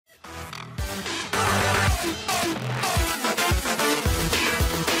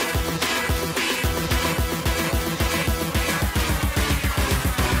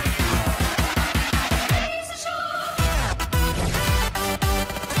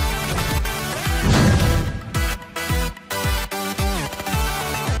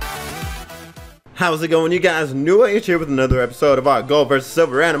How's it going, you guys? NewAge here with another episode of our Gold vs.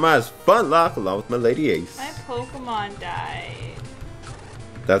 Silver Randomized FUNLOCKE along with my lady Ace. My Pokemon died.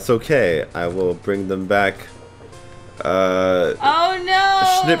 That's okay. I will bring them back. Oh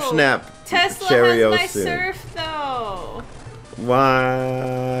no! Snip snap. Tesla Cheerio has my soon. surf though.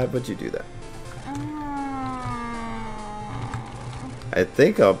 Why would you do that? I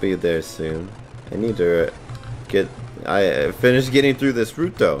think I'll be there soon. I need to finish getting through this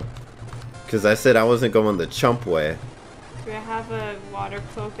route though. Because I said I wasn't going the chump way. Do I have a water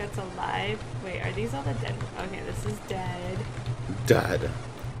poke that's alive? Wait, are these all the dead? Okay, this is dead. Dead.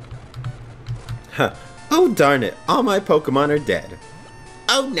 Huh. Oh darn it, all my Pokemon are dead.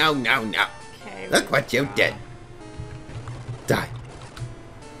 Oh no, no, no. Okay. Look what you did. Die.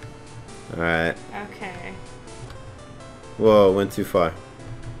 Alright. Okay. Whoa, went too far.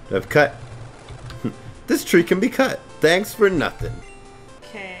 I've cut. This tree can be cut. Thanks for nothing.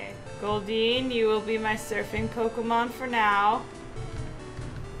 Okay. Goldeen, you will be my surfing Pokemon for now.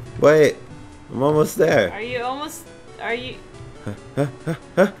 Wait, I'm almost there. Are you almost... Are you... Dang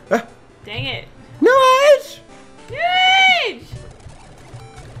it. NewAge! NewAge!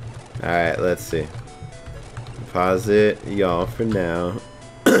 Alright, let's see. Deposit y'all for now.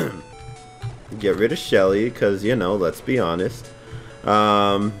 Get rid of Shelly, because, you know, let's be honest.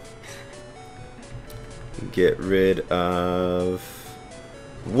 Get rid of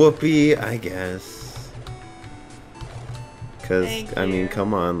Whoopi, I guess. Because, I mean,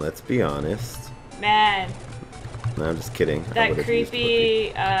 come on, let's be honest. Man. No, I'm just kidding. That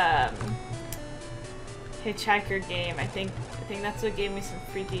creepy hitchhiker game. I think that's what gave me some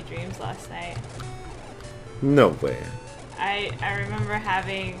freaky dreams last night. No way. I remember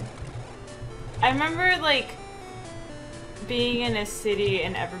having... I remember, like, being in a city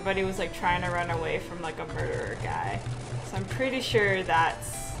and everybody was, like, trying to run away from, like, a murderer guy. So I'm pretty sure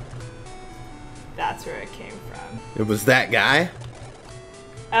that's where it came from. It was that guy?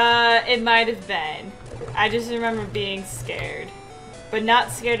 It might have been. I just remember being scared. But not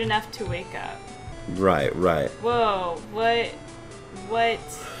scared enough to wake up. Right, right. Whoa, what? What?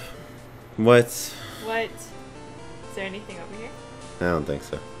 Is there anything over here? I don't think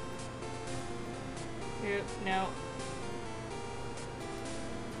so. Oop, no.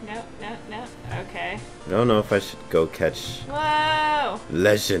 No. Okay. I don't know if I should go catch Whoa!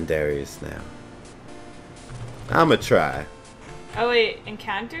 legendaries now. I'ma try. Oh wait,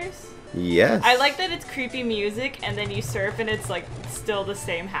 encounters? Yes. I like that it's creepy music and then you surf and it's like still the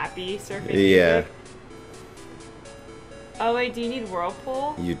same happy surfing Yeah. music. Oh wait, do you need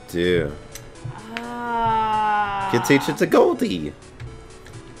Whirlpool? You do. Ah. Can teach it to Goldie.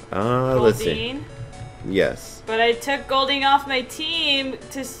 Let's see. Goldeen? Yes. But I took Goldeen off my team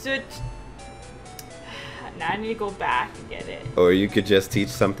to switch. Now I need to go back and get it. Or you could just teach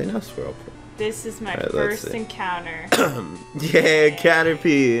something else, Whirlpool. This is my Alright, first encounter. Yeah,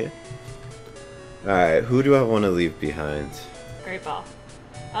 Caterpie. Alright, who do I want to leave behind? Great ball.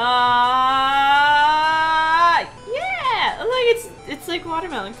 Yeah! Look, it's like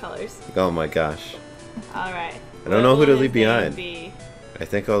watermelon colors. Oh my gosh. Alright. I don't know who to leave behind. I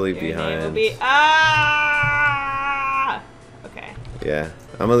think I'll leave Your behind. name will be Okay. Yeah,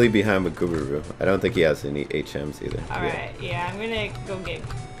 I'm gonna leave behind with Guru. I don't think he has any HMs either. Alright, yeah, I'm gonna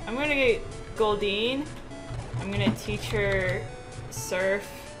get Goldeen. I'm gonna teach her surf.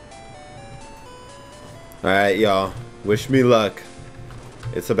 Alright, y'all. Wish me luck.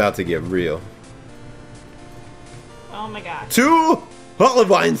 It's about to get real. Oh my gosh. To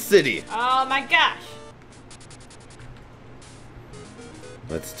Olivine City! Oh my gosh!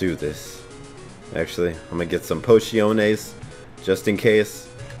 Let's do this. Actually, I'm gonna get some potiones just in case.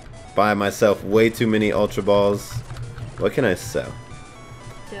 Buy myself way too many Ultra Balls. What can I sell?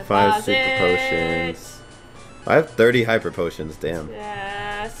 5 Super Potions. I have 30 Hyper Potions, damn.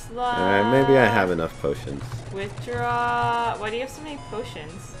 Alright, maybe I have enough potions. Withdraw. Why do you have so many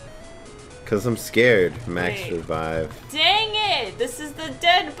potions? Because I'm scared. Max Wait. Revive. Dang it! This is the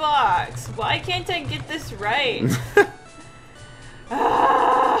dead box! Why can't I get this right?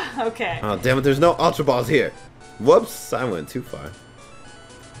 Okay. Oh, damn it, there's no Ultra Balls here. Whoops, I went too far.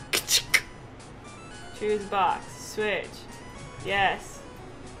 Choose box. Switch. Yes.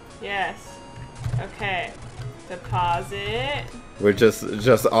 Yes. Okay. Deposit. We're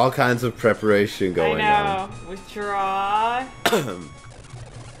just all kinds of preparation going on. I know. Withdraw.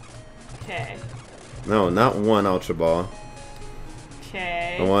 Okay. No, not one Ultra Ball.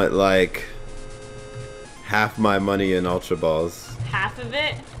 Okay. I want like half my money in Ultra Balls. Half of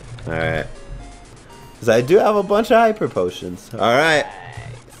it? Alright. Because I do have a bunch of Hyper Potions. Alright.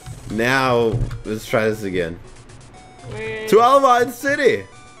 Now, let's try this again. Where's... To Olivine City!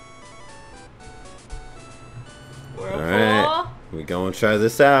 Whirlpool. Alright, we gonna try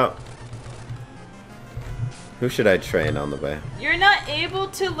this out. Who should I train on the way? You're not able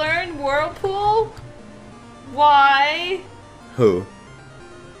to learn Whirlpool? Why? Who?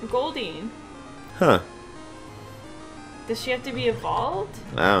 Goldine. Huh. Does she have to be evolved?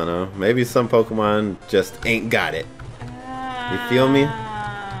 I don't know. Maybe some Pokemon just ain't got it. You feel me?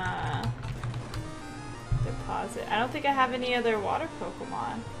 Deposit. I don't think I have any other water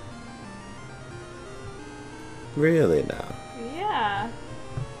Pokemon. Really now? Yeah.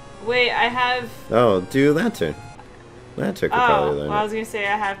 Wait, I have... Oh, do Lantern. Lantern could probably learn well, I it. was gonna say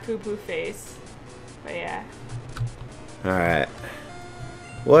I have Poo Poo Face. But yeah. Alright.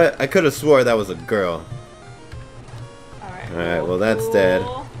 What? I could have swore that was a girl. Alright, well that's dead.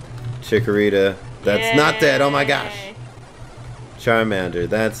 Chikorita. That's not dead. Oh my gosh. Charmander.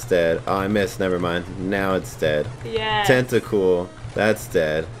 That's dead. Oh, I missed. Never mind. Now it's dead. Yeah. Tentacool. That's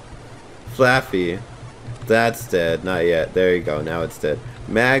dead. Flaffy. That's dead. Not yet. There you go. Now it's dead.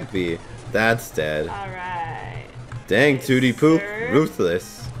 Magby. That's dead. Alright. Dang, Tootie Poop. Sir.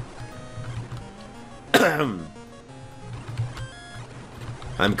 Ruthless.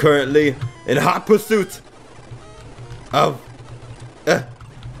 I'm currently in hot pursuit of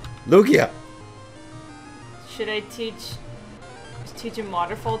Lugia. Should I teach him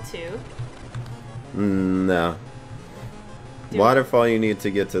Waterfall too? No. Waterfall you need to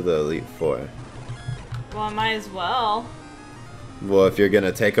get to the Elite Four. Well, I might as well. Well, if you're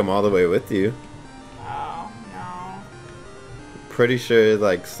gonna take them all the way with you. Oh, no. Pretty sure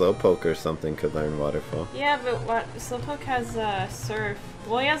like Slowpoke or something could learn Waterfall. Yeah, but what? Slowpoke has Surf.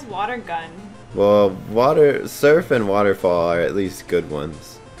 Well, he has Water Gun. Well, Surf and Waterfall are at least good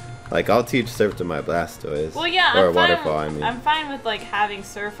ones. Like, I'll teach Surf to my Blastoise. Well, yeah, or I'm Waterfall, fine. I mean. I'm fine with like having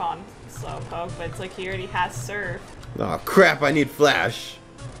Surf on Slowpoke, but it's like he already has Surf. Oh crap! I need Flash.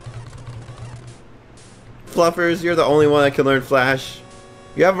 Fluffers, you're the only one that can learn Flash.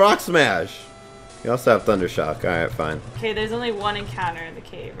 You have Rock Smash. You also have Thunder Shock. All right, fine. Okay, there's only one encounter in the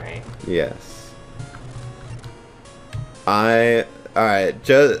cave, right? Yes. Alright,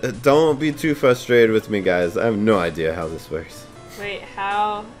 just don't be too frustrated with me, guys. I have no idea how this works. Wait,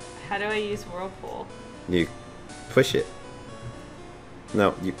 how do I use Whirlpool? You push it.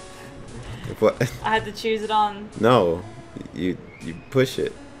 No, you... What? I had to choose it on... No, you push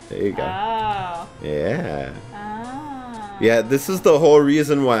it. There you go. Oh. Yeah. Oh. Yeah, this is the whole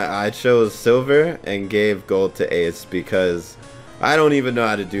reason why I chose Silver and gave Gold to Ace, because I don't even know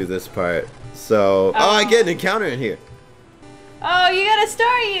how to do this part. So... Oh, I get an encounter in here. Oh, you got a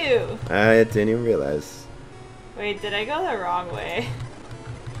Staryu! I didn't even realize. Wait, did I go the wrong way?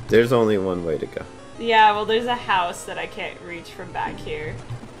 There's only one way to go. Yeah, well, there's a house that I can't reach from back here.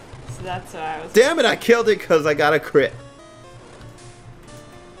 So that's why I was... Damn it, I killed it because I got a crit.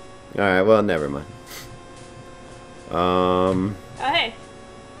 Alright, well, never mind. Oh, hey.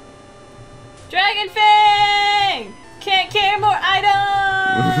 Dragon Fang! Can't carry more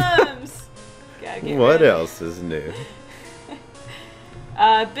items! What else is new?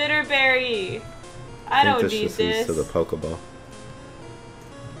 Bitterberry. I don't need this leads this. to the Pokeball.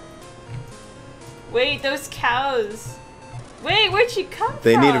 Wait, those cows. Wait, where'd she come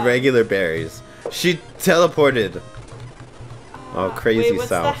They from? need regular berries. She teleported. Oh, crazy Wait, what's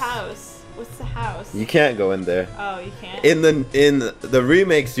south. the house? What's the house? You can't go in there. Oh, you can't? In the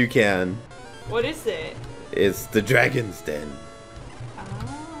remakes you can. What is it? It's the Dragon's Den.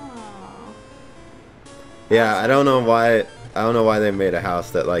 Oh. Yeah, I don't know why they made a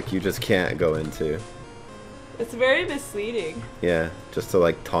house that like you just can't go into. It's very misleading. Yeah, just to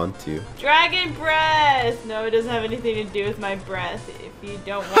like taunt you. Dragon breath! No, it doesn't have anything to do with my breath. If you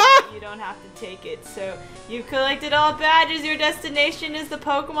don't want it, you don't have to take it. So, you've collected all badges. Your destination is the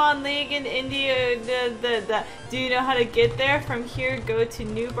Pokemon League in India. Do you know how to get there? From here, go to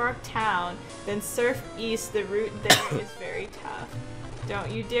Newbark Town. Then surf east. The route there is very tough.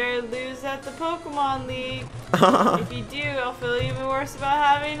 Don't you dare lose at the Pokemon League. If you do, I'll feel even worse about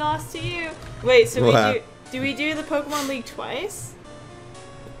having lost to you. Wait, so do we do the Pokemon League twice?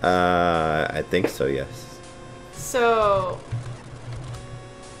 I think so, yes. So,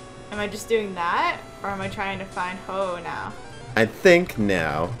 am I just doing that? Or am I trying to find Ho now? I think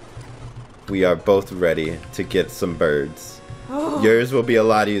now we are both ready to get some birds. Yours will be a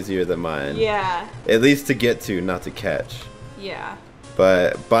lot easier than mine. Yeah. At least to get to, not to catch. Yeah.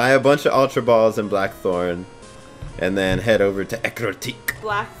 But buy a bunch of Ultra Balls and Blackthorn, and then head over to Ekrotik.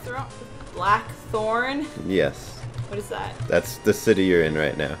 Blackthorn? Yes. What is that? That's the city you're in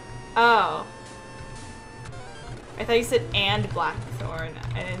right now. Oh. I thought you said and Blackthorn.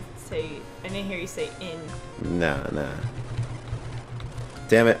 I didn't hear you say in. Nah.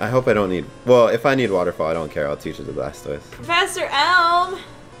 Damn it, I hope I don't need... Well, if I need waterfall, I don't care. I'll teach it to Blastoise. Professor Elm!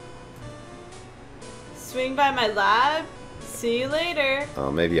 Swing by my lab. See you later.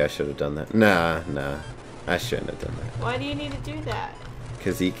 Oh, maybe I should have done that. Nah. I shouldn't have done that. Why do you need to do that?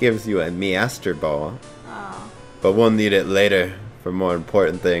 Because he gives you a Master Ball. Oh. But we'll need it later for more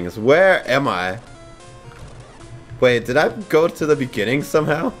important things. Where am I? Wait, did I go to the beginning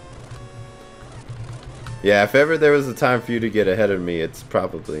somehow? Yeah, if ever there was a time for you to get ahead of me, it's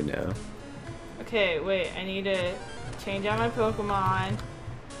probably now. Okay, wait, I need to change out my Pokemon.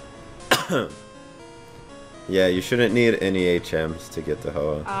 Yeah, you shouldn't need any HMs to get the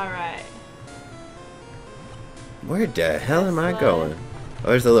Hoa. Alright. Where the hell am I going? Oh,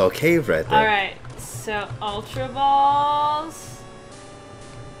 there's a little cave right there. Alright, so Ultra Balls.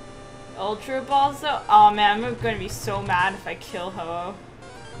 Ultra Balls though? Oh man, I'm gonna be so mad if I kill Ho.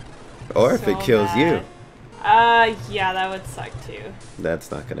 Or if it kills you. Yeah, that would suck too. That's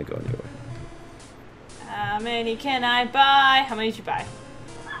not gonna go anywhere. How many can I buy? How many did you buy?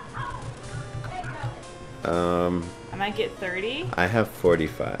 I might get 30. I have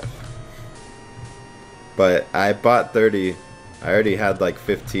 45. But I bought 30. I already had like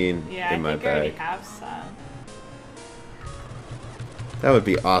 15 in my bag. I already have some. That would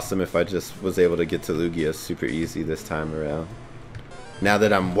be awesome if I just was able to get to Lugia super easy this time around. Now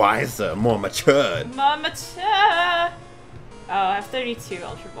that I'm wiser, more matured. More mature! Oh, I have 32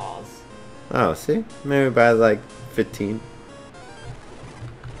 Ultra Balls. Oh, see? Maybe by like 15.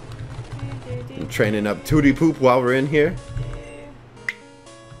 I'm training up Tootie Poop while we're in here.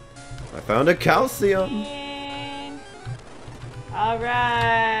 I found a calcium.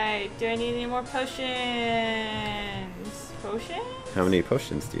 Alright. Do I need any more potions? Potions? How many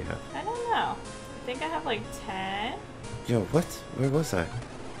potions do you have? I don't know. I think I have like 10. Yo, what? Where was I?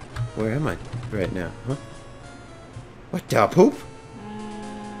 Where am I right now? Huh? What the poop?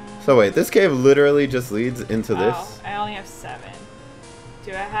 So wait, this cave literally just leads into this? Oh, I only have 7.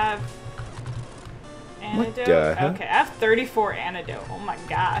 Do I have antidote? What the hell? Okay, I have 34 antidote. Oh my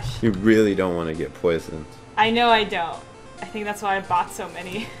gosh. You really don't want to get poisoned. I know I don't. I think that's why I bought so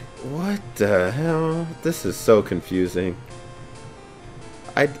many. What the hell? This is so confusing.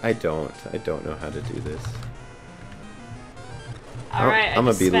 I don't know how to do this. Alright, I'm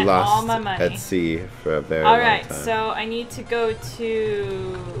gonna be spent lost all my money. at sea for a very long time. Alright, so I need to go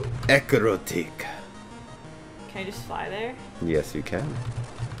to... Ekrotik. Can I just fly there? Yes, you can.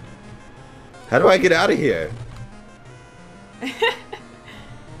 How do I get out of here?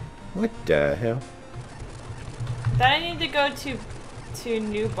 What the hell? Then I need to go to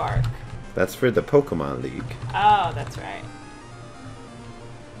New Bark. That's for the Pokemon League. Oh, that's right.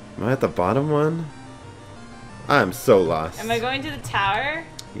 Am I at the bottom one? I'm so lost. Am I going to the tower?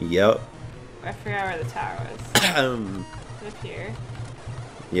 Yep. I forgot where the tower was. Is it up here?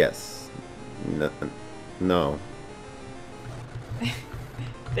 Yes. No.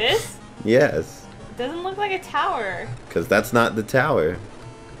 This? Yes. It doesn't look like a tower. Because that's not the tower.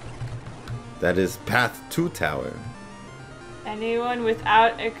 That is path to tower. Anyone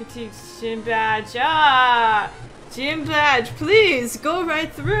without a critique gym badge? Ah! Gym badge, please! Go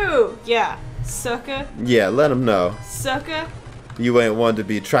right through! Yeah. Sucker. Yeah, let him know. Sucker. You ain't one to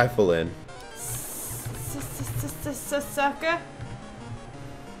be trifling. Sucker.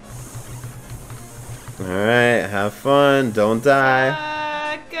 Alright, have fun. Don't die.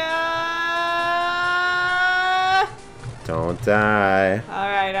 Sucker. Don't die.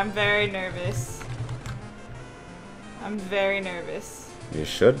 Alright, I'm very nervous. I'm very nervous. You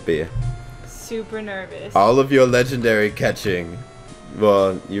should be. Super nervous. All of your legendary catching.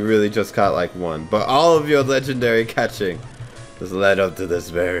 Well, you really just caught like one. But all of your legendary catching has led up to this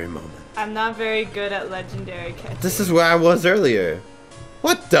very moment. I'm not very good at legendary catching. This is where I was earlier.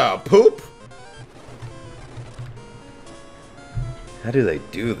 What the poop? How do they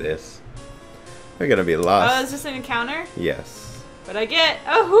do this? They're gonna be lost. Oh, is this an encounter? Yes. But I get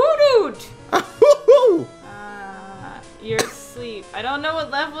a hoot-hoot! Ahoo-hoo! You're asleep. I don't know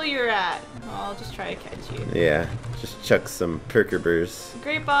what level you're at. Well, I'll just try to catch you. Yeah, just chuck some perkerbers.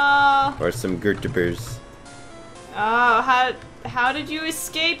 Great ball! Or some gertibers. Oh, how did you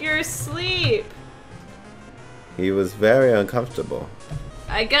escape? You're asleep! He was very uncomfortable.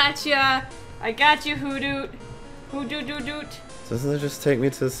 I gotcha! I got you, hoot-hoot! Hoot-doot-doot-doot! Doesn't it just take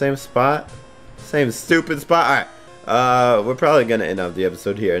me to the same spot? Same stupid spot? Alright, we're probably gonna end up the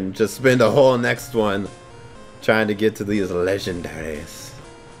episode here and just spend the whole next one trying to get to these legendaries.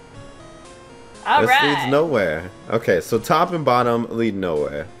 Alright! This leads nowhere. Okay, so top and bottom lead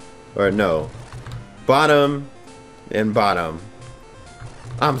nowhere. Or no. Bottom and bottom.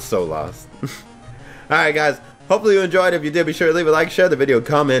 I'm so lost. Alright guys, Hopefully you enjoyed. If you did, be sure to leave a like, share the video,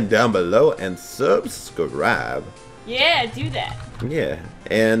 comment down below, and subscribe. Yeah, do that. Yeah,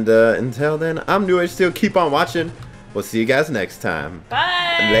 and until then, I'm NewAgeSteel. Keep on watching. We'll see you guys next time.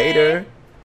 Bye. Later.